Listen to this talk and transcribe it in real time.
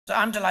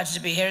I'm delighted to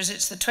be here as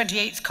it's the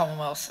 28th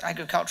Commonwealth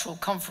Agricultural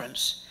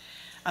Conference,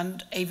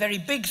 and a very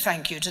big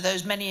thank you to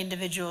those many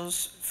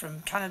individuals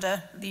from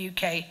Canada, the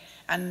UK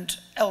and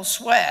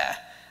elsewhere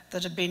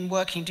that have been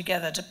working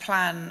together to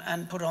plan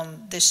and put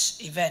on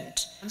this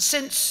event. And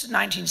since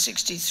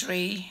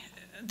 1963,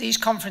 these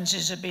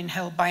conferences have been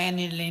held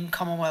biennially in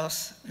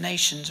Commonwealth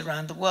nations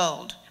around the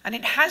world, and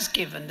it has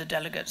given the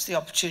delegates the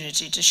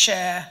opportunity to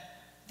share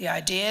the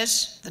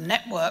ideas, the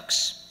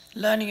networks,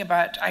 learning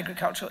about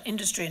agricultural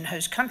industry in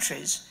host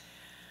countries,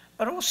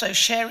 but also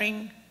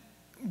sharing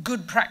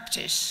good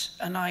practice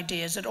and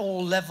ideas at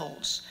all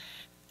levels.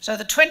 So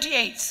the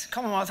 28th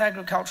Commonwealth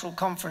Agricultural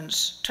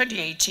Conference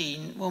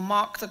 2018 will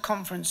mark the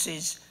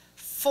conference's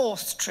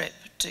 4th trip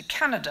to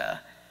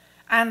Canada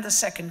and the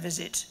second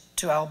visit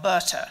to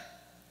Alberta.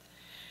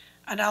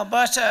 And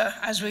Alberta,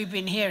 as we've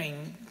been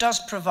hearing, does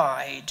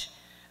provide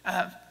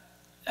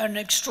an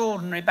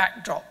extraordinary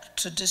backdrop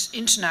to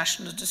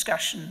international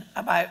discussion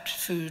about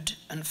food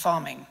and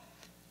farming.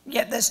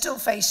 Yet they're still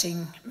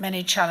facing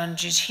many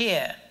challenges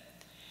here,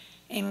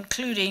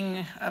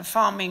 including a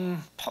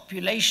farming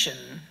population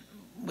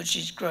which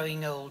is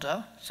growing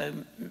older, so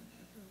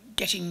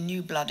getting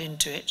new blood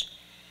into it,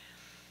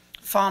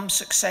 farm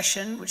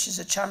succession, which is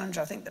a challenge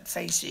I think that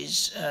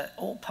faces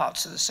all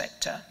parts of the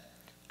sector,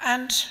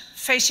 and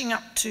facing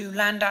up to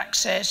land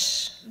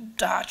access,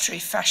 dietary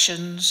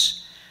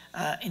fashions,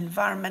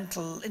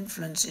 environmental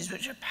influences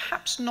which are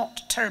perhaps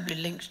not terribly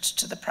linked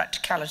to the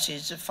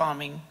practicalities of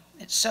farming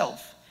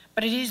itself.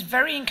 But it is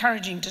very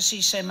encouraging to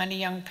see so many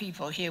young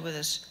people here with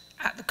us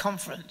at the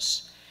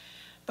conference,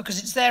 because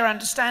it's their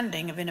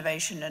understanding of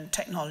innovation and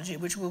technology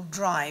which will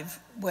drive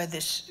where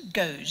this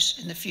goes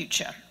in the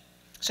future.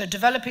 So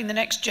developing the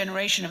next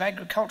generation of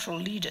agricultural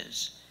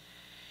leaders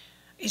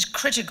is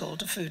critical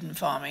to food and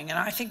farming, and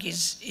I think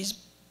is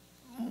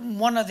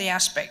one of the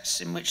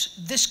aspects in which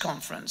this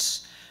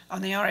conference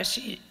on the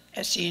RSE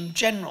in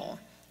general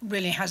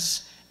really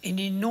has an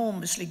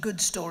enormously good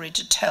story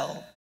to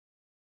tell